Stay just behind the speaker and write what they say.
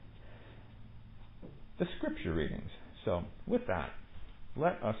the Scripture readings. So, with that,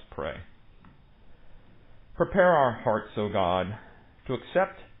 let us pray. Prepare our hearts, O God, to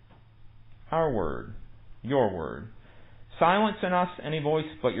accept our word, your word. Silence in us any voice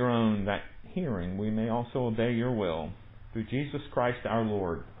but your own, that hearing we may also obey your will. Through Jesus Christ our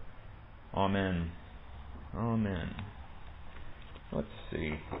Lord. Amen. Amen. Let's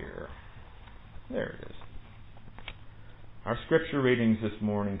see here. There it is. Our Scripture readings this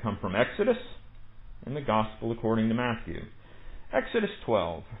morning come from Exodus and the Gospel according to Matthew. Exodus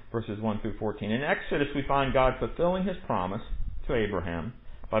 12, verses 1 through 14. In Exodus we find God fulfilling His promise to Abraham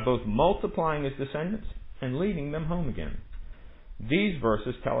by both multiplying his descendants and leading them home again. These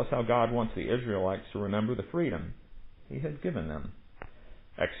verses tell us how God wants the Israelites to remember the freedom He had given them.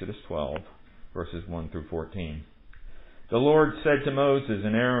 Exodus 12, verses 1 through 14. The Lord said to Moses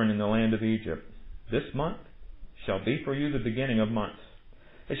and Aaron in the land of Egypt, "This month shall be for you the beginning of months.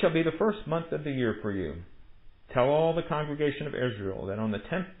 It shall be the first month of the year for you. Tell all the congregation of Israel that on the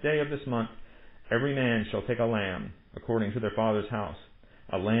 10th day of this month every man shall take a lamb according to their father's house,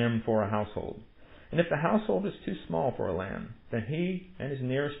 a lamb for a household. And if the household is too small for a lamb, then he and his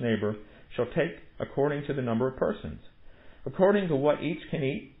nearest neighbor shall take according to the number of persons. According to what each can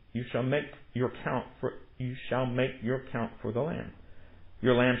eat, you shall make your count for the lamb.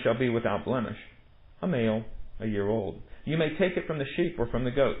 Your lamb shall be without blemish, a male, a year old. You may take it from the sheep or from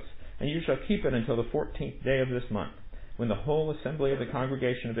the goats, and you shall keep it until the 14th day of this month, when the whole assembly of the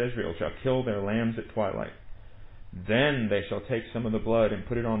congregation of Israel shall kill their lambs at twilight. Then they shall take some of the blood and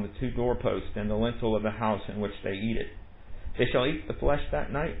put it on the 2 doorposts and the lintel of the house in which they eat it. They shall eat the flesh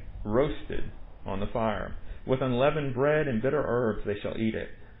that night, roasted on the fire. With unleavened bread and bitter herbs they shall eat it."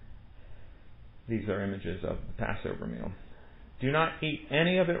 These are images of the Passover meal. "Do not eat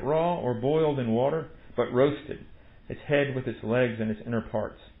any of it raw or boiled in water, but roasted, its head with its legs and its inner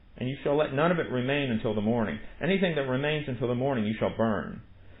parts. And you shall let none of it remain until the morning. Anything that remains until the morning you shall burn.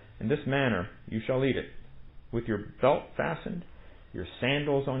 In this manner you shall eat it, with your belt fastened, your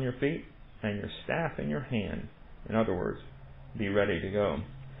sandals on your feet, and your staff in your hand." In other words, be ready to go.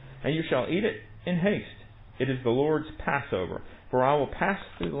 "And you shall eat it in haste. It is the Lord's Passover. For I will pass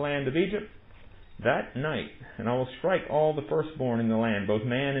through the land of Egypt that night, and I will strike all the firstborn in the land, both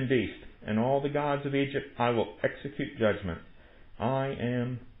man and beast, and all the gods of Egypt I will execute judgment. I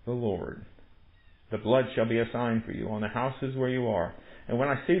am the Lord. The blood shall be a sign for you on the houses where you are. And when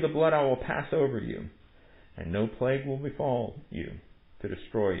I see the blood I will pass over you, and no plague will befall you to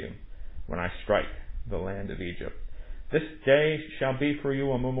destroy you when I strike the land of Egypt. This day shall be for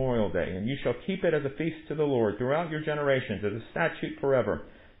you a memorial day, and you shall keep it as a feast to the Lord throughout your generations, as a statute forever.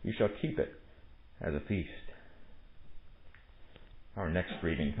 You shall keep it as a feast." Our next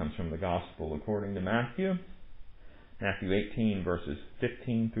reading comes from the Gospel according to Matthew. Matthew 18, verses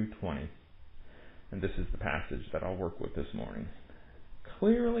 15 through 20. And this is the passage that I'll work with this morning.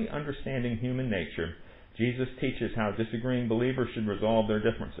 Clearly understanding human nature, Jesus teaches how disagreeing believers should resolve their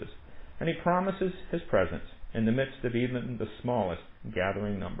differences, and He promises His presence in the midst of even the smallest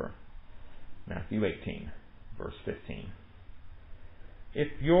gathering number. Matthew 18, verse 15.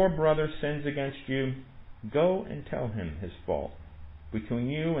 "If your brother sins against you, go and tell him his fault, between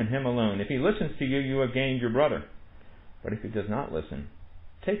you and him alone. If he listens to you, you have gained your brother. But if he does not listen,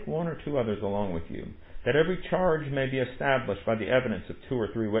 take 1 or 2 others along with you, that every charge may be established by the evidence of 2 or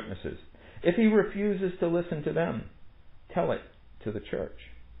 3 witnesses. If he refuses to listen to them, tell it to the church.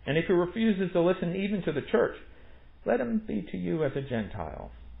 And if he refuses to listen even to the church, let him be to you as a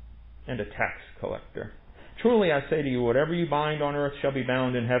Gentile and a tax collector. Truly I say to you, whatever you bind on earth shall be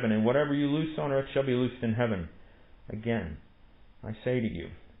bound in heaven, and whatever you loose on earth shall be loosed in heaven. Again, I say to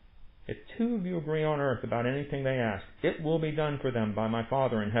you, if 2 of you agree on earth about anything they ask, it will be done for them by my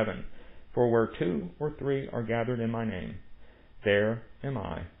Father in heaven. For where 2 or 3 are gathered in my name, there am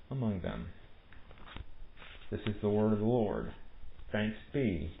I among them." This is the word of the Lord. Thanks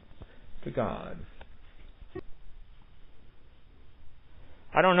be to God.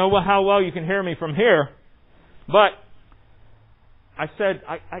 I don't know how well you can hear me from here, but I said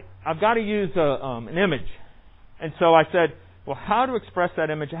I've got to use an image, and so I said, well, how to express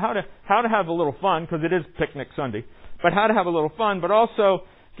that image, how to have a little fun, because it is Picnic Sunday, but how to have a little fun, but also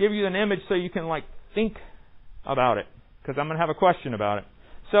give you an image so you can think about it, because I'm going to have a question about it.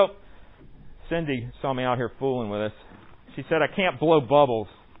 So Cindy saw me out here fooling with this. She said I can't blow bubbles.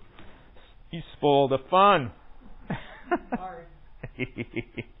 You spoil the fun. Sorry.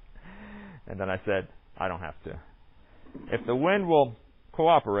 And then I said, I don't have to. If the wind will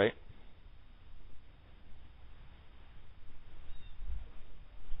cooperate.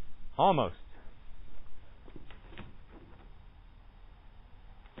 Almost.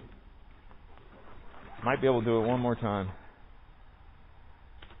 Might be able to do it one more time.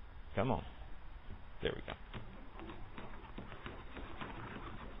 Come on. There we go.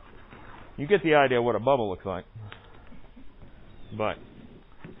 You get the idea what a bubble looks like. But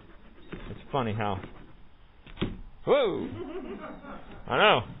it's funny how... Whoa! I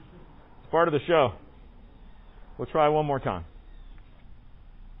know. It's part of the show. We'll try one more time.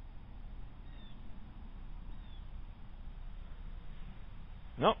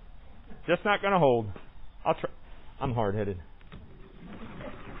 Nope. Just not going to hold. I'll try. I'm hard-headed.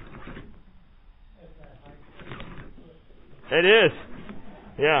 It is.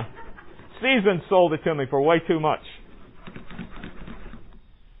 Yeah. Steven sold it to me for way too much.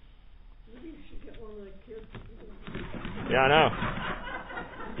 Yeah, I know.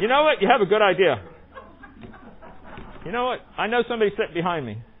 You know what? You have a good idea. You know what? I know somebody sitting behind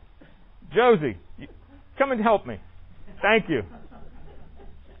me. Josie, come and help me. Thank you.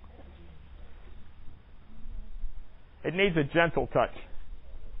 It needs a gentle touch.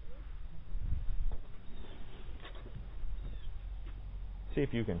 See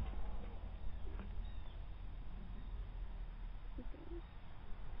if you can.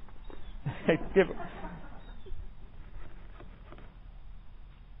 Give it.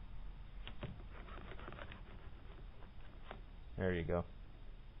 There you go.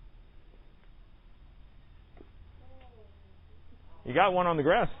 You got one on the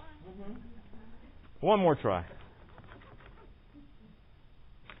grass. Mm-hmm. One more try.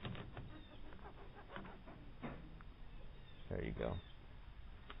 There you go.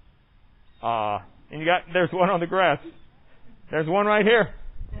 And there's one on the grass. There's one right here.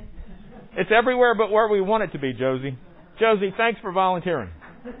 It's everywhere but where we want it to be, Josie. Josie, thanks for volunteering.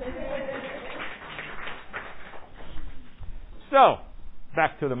 So,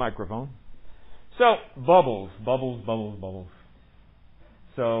 back to the microphone. So, bubbles.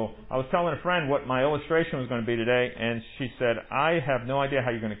 So, I was telling a friend what my illustration was going to be today, and she said, I have no idea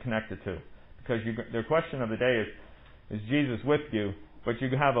how you're going to connect the two. Because the question of the day is Jesus with you? But you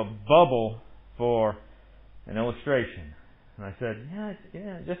have a bubble for an illustration. And I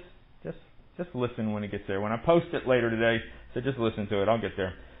said, just listen when it gets there. When I post it later today, so just listen to it. I'll get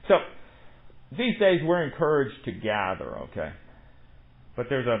there. So, these days we're encouraged to gather, okay? But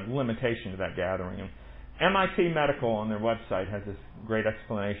there's a limitation to that gathering. MIT Medical on their website has this great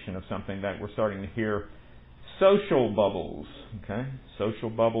explanation of something that we're starting to hear. Social bubbles, okay? Social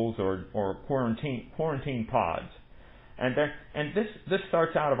bubbles or quarantine pods. And this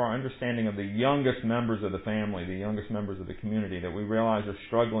starts out of our understanding of the youngest members of the family, the youngest members of the community that we realize are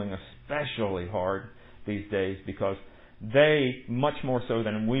struggling especially hard these days because they, much more so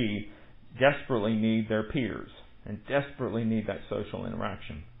than we, desperately need their peers and desperately need that social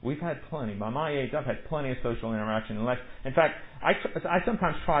interaction. We've had plenty. By my age, I've had plenty of social interaction. In fact, I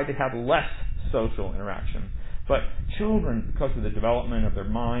sometimes try to have less social interaction. But children, because of the development of their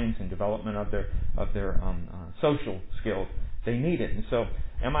minds and development of their social skills, they need it. And so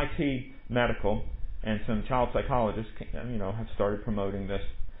MIT Medical and some child psychologists, have started promoting this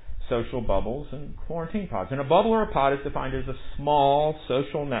social bubbles and quarantine pods. And a bubble or a pod is defined as a small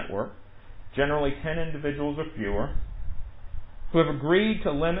social network, generally 10 individuals or fewer, who have agreed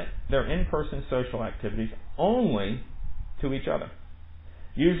to limit their in-person social activities only to each other,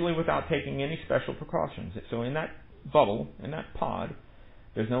 usually without taking any special precautions. So in that bubble, in that pod,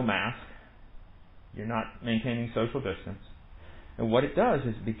 there's no mask. You're not maintaining social distance. And what it does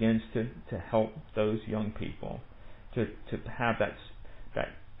is it begins to help those young people to have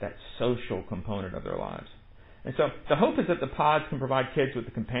that social component of their lives. And so the hope is that the pods can provide kids with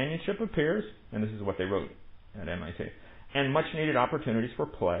the companionship of peers, and this is what they wrote at MIT, and much needed opportunities for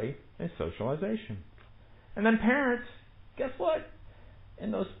play and socialization. And then parents, guess what?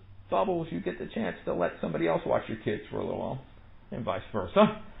 In those bubbles, you get the chance to let somebody else watch your kids for a little while, and vice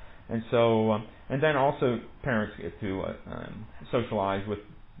versa. And so, and then also parents get to socialize with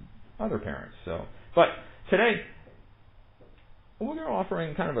other parents. So, but today we're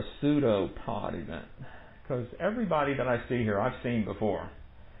offering kind of a pseudo pod event because everybody that I see here, I've seen before,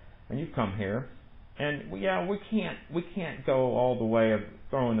 and you've come here, and we can't go all the way of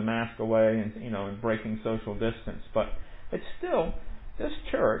throwing the mask away and breaking social distance, but it's still. This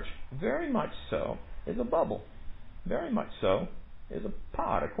church, very much so, is a bubble. Very much so is a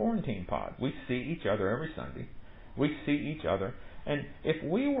pod, a quarantine pod. We see each other every Sunday. We see each other. And if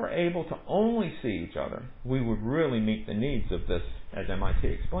we were able to only see each other, we would really meet the needs of this, as MIT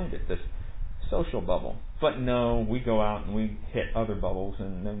explained it, this social bubble. But no, we go out and we hit other bubbles,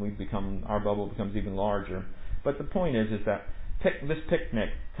 and then our bubble becomes even larger. But the point is that this picnic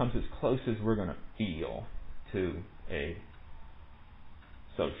comes as close as we're going to feel to a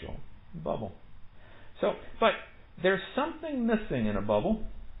social bubble. So, but there's something missing in a bubble,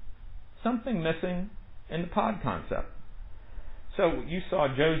 something missing in the pod concept. So you saw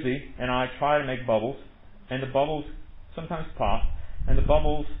Josie and I try to make bubbles, and the bubbles sometimes pop, and the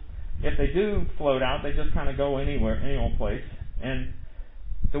bubbles, if they do float out, they just kind of go anywhere, any old place. And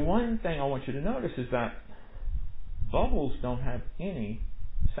the one thing I want you to notice is that bubbles don't have any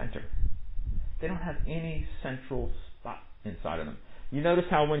center. They don't have any central spot inside of them. You notice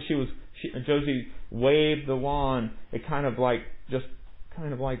how when Josie waved the wand, it kind of like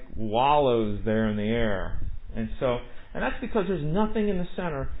wallows there in the air. And that's because there's nothing in the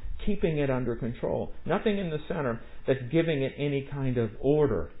center keeping it under control. Nothing in the center that's giving it any kind of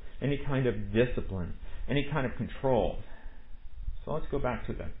order, any kind of discipline, any kind of control. So let's go back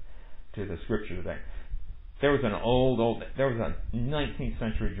to the scripture today. There was a 19th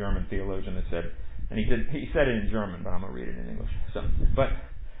century German theologian that said, and he said it in German, but I'm going to read it in English. But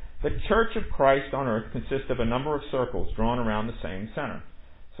the Church of Christ on earth consists of a number of circles drawn around the same center.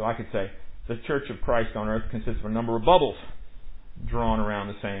 So I could say, the Church of Christ on earth consists of a number of bubbles drawn around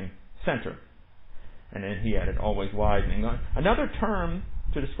the same center. And then he added, always widening. Another term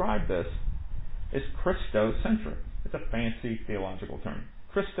to describe this is Christocentric. It's a fancy theological term.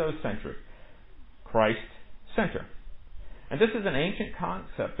 Christocentric. Christ-center. And this is an ancient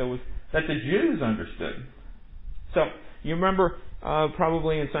concept that the Jews understood. So, you remember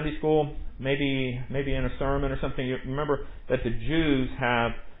probably in Sunday school, maybe in a sermon or something, you remember that the Jews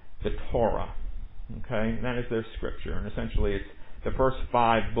have the Torah. Okay? And that is their scripture. And essentially it's the first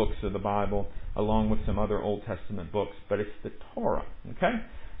 5 books of the Bible along with some other Old Testament books. But it's the Torah. Okay?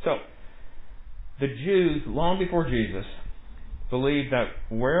 So, the Jews, long before Jesus, believed that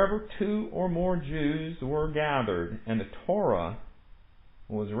wherever 2 or more Jews were gathered and the Torah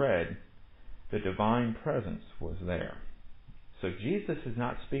was read, the divine presence was there. So Jesus is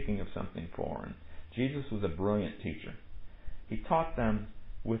not speaking of something foreign. Jesus was a brilliant teacher. He taught them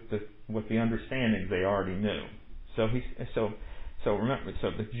with the understandings they already knew. So remember,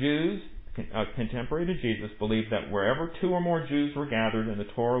 the Jews, contemporary to Jesus, believed that wherever 2 or more Jews were gathered and the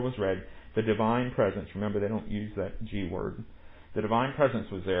Torah was read, the divine presence, remember they don't use that G word, the divine presence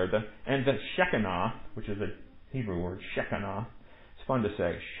was there. And the Shekinah, which is a Hebrew word, Shekinah, it's fun to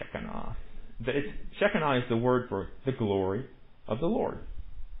say, Shekinah. Shekinah is the word for the glory of the Lord,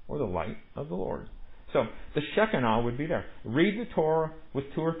 or the light of the Lord. So the Shekinah would be there. Read the Torah with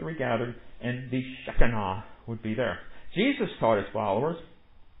 2 or 3 gathered, and the Shekinah would be there. Jesus taught his followers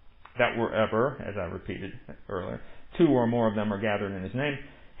that wherever, as I repeated earlier, 2 or more of them are gathered in his name,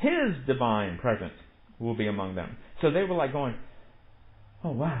 his divine presence will be among them. So they were like going,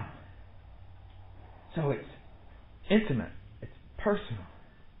 oh wow. So it's intimate. It's personal.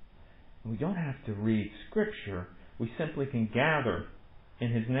 We don't have to read Scripture. We simply can gather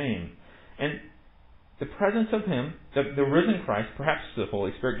in his name. And the presence of him, the risen Christ, perhaps the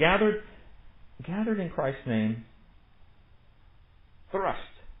Holy Spirit, gathered in Christ's name, thrust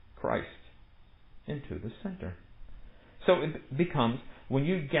Christ into the center. So it becomes, when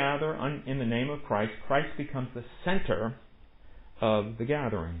you gather in the name of Christ, Christ becomes the center of the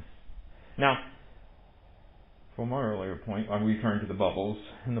gathering. Now, from my earlier point, I return to the bubbles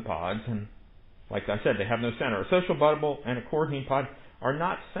and the pods, and like I said, they have no center. A social bubble and a quarantine pod are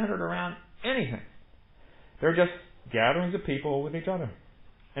not centered around anything. They're just gatherings of people with each other.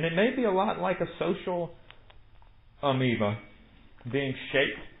 And it may be a lot like a social amoeba being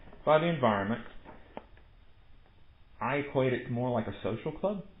shaped by the environment. I equate it more like a social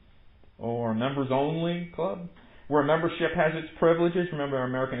club or a members-only club where membership has its privileges. Remember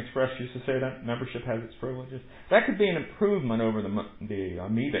American Express used to say that? Membership has its privileges. That could be an improvement over the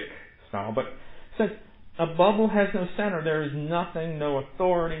amoebic style. But since a bubble has no center, there is nothing, no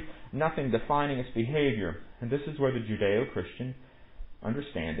authority, nothing defining its behavior. And this is where the Judeo-Christian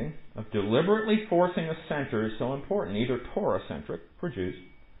understanding of deliberately forcing a center is so important, either Torah-centric for Jews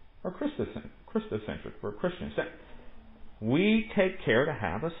or Christocentric for Christians. We take care to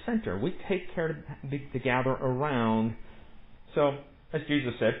have a center. We take care to gather around. So, as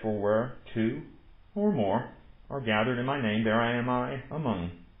Jesus said, for where 2 or more are gathered in my name, there am I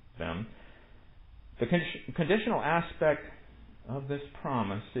among them. The conditional aspect of this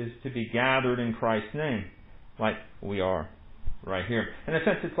promise is to be gathered in Christ's name, like we are right here. In a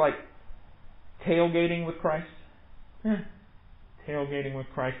sense, it's like tailgating with Christ. Tailgating with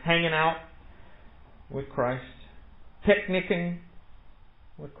Christ. Hanging out with Christ. Picnicking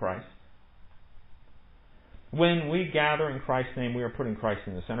with Christ. When we gather in Christ's name, we are putting Christ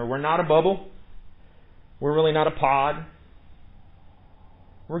in the center. We're not a bubble. We're really not a pod.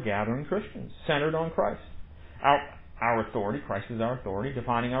 We're gathering Christians, centered on Christ. our authority. Christ is our authority,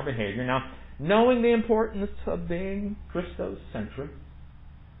 defining our behavior. Now, knowing the importance of being Christocentric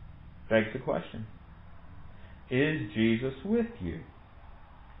begs the question, is Jesus with you?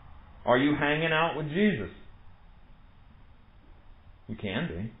 Are you hanging out with Jesus? You can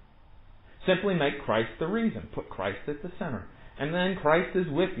be. Simply make Christ the reason. Put Christ at the center. And then Christ is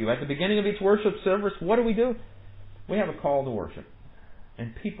with you. At the beginning of each worship service, what do? We have a call to worship.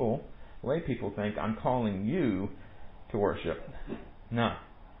 And lay people think, I'm calling you to worship. No.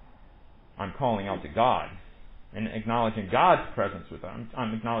 I'm calling out to God and acknowledging God's presence with us.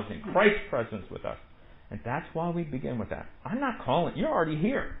 I'm acknowledging Christ's presence with us. And that's why we begin with that. I'm not calling, you're already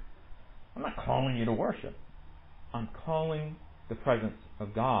here. I'm not calling you to worship. I'm calling the presence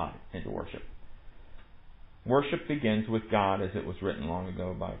of God into worship. Worship begins with God, as it was written long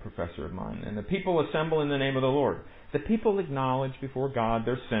ago by a professor of mine. And the people assemble in the name of the Lord. The people acknowledge before God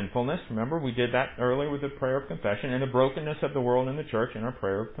their sinfulness. Remember, we did that earlier with the prayer of confession, and the brokenness of the world and the church in our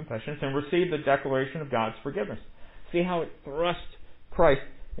prayer of confession, and receive the declaration of God's forgiveness. See how it thrusts Christ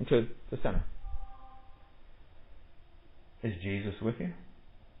into the center. Is Jesus with you?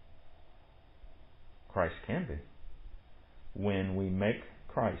 Christ can be. When we make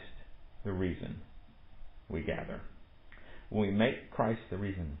Christ the reason we gather. When we make Christ the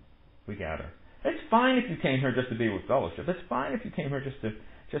reason we gather. It's fine if you came here just to be with fellowship. It's fine if you came here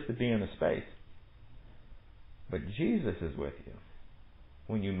just to be in the space. But Jesus is with you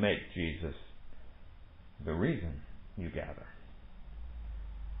when you make Jesus the reason you gather.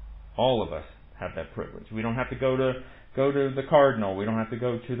 All of us have that privilege. We don't have to go to the cardinal. We don't have to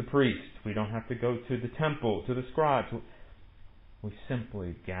go to the priest. We don't have to go to the temple, to the scribes. We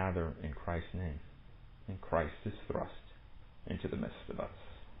simply gather in Christ's name. And Christ is thrust into the midst of us.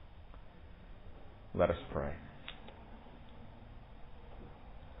 Let us pray.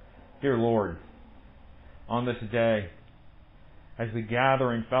 Dear Lord, on this day, as we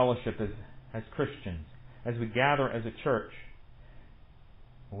gather in fellowship as Christians, as we gather as a church,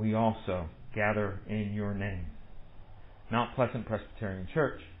 we also gather in your name. Mount Pleasant Presbyterian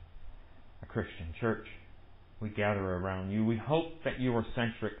Church, a Christian church. We gather around you. We hope that you are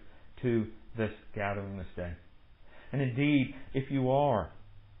centric to this gathering this day. And indeed, if you are,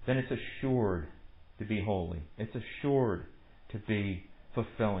 then it's assured to be holy. It's assured to be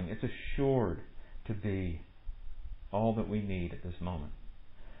fulfilling. It's assured to be all that we need at this moment.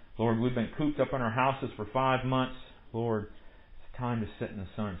 Lord, we've been cooped up in our houses for 5 months. Lord, it's time to sit in the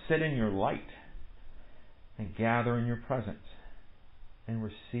sun. Sit in your light and gather in your presence and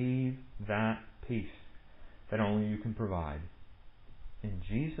receive that peace that only you can provide. In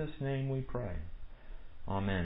Jesus' name we pray. Amen.